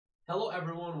Hello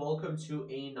everyone, welcome to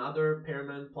another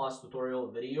Paramount Plus tutorial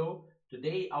video.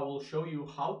 Today I will show you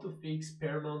how to fix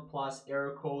Paramount Plus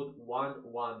error code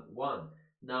 111.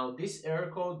 Now this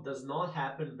error code does not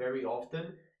happen very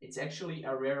often. It's actually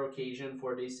a rare occasion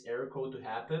for this error code to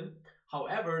happen.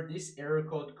 However, this error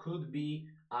code could be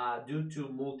due to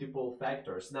multiple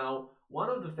factors. Now, one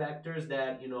of the factors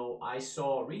that I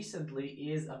saw recently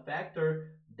is a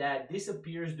factor that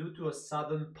disappears due to a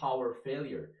sudden power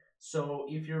failure. So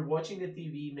if you're watching the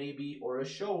TV maybe or a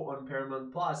show on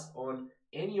Paramount Plus on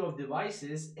any of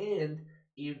devices, and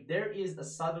if there is a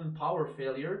sudden power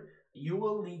failure, you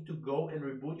will need to go and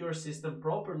reboot your system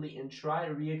properly and try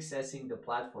re-accessing the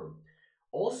platform.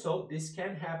 Also, this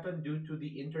can happen due to the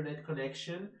internet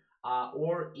connection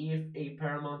or if a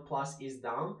Paramount Plus is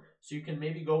down. So you can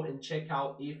maybe go and check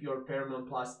out if your Paramount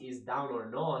Plus is down or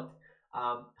not.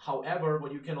 However,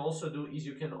 what you can also do is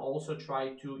you can also try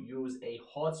to use a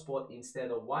hotspot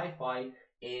instead of Wi-Fi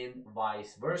and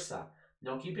vice versa.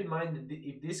 Now keep in mind that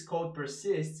if this code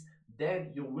persists,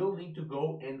 then you will need to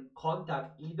go and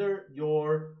contact either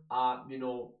your,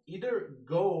 either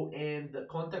go and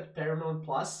contact Paramount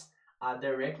Plus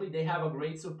directly. They have a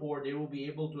great support. They will be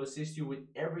able to assist you with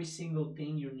every single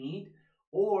thing you need,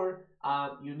 or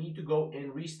you need to go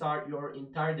and restart your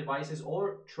entire devices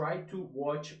or try to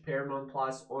watch Paramount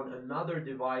Plus on another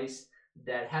device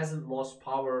that hasn't lost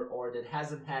power or that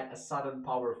hasn't had a sudden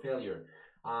power failure.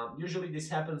 Usually this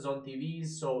happens on TVs,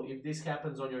 so if this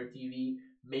happens on your TV,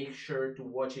 make sure to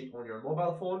watch it on your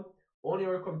mobile phone, on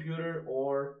your computer,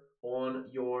 or on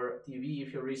your TV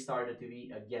if you restart the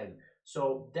TV again.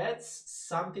 So that's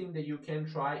something that you can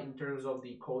try in terms of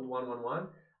the code 111.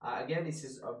 Again, this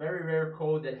is a very rare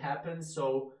code that happens.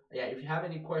 So yeah, if you have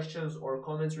any questions or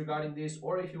comments regarding this,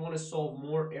 or if you want to solve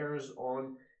more errors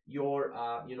on your,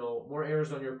 more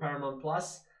errors on your Paramount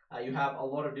Plus, you have a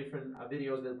lot of different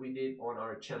videos that we did on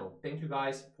our channel. Thank you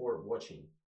guys for watching.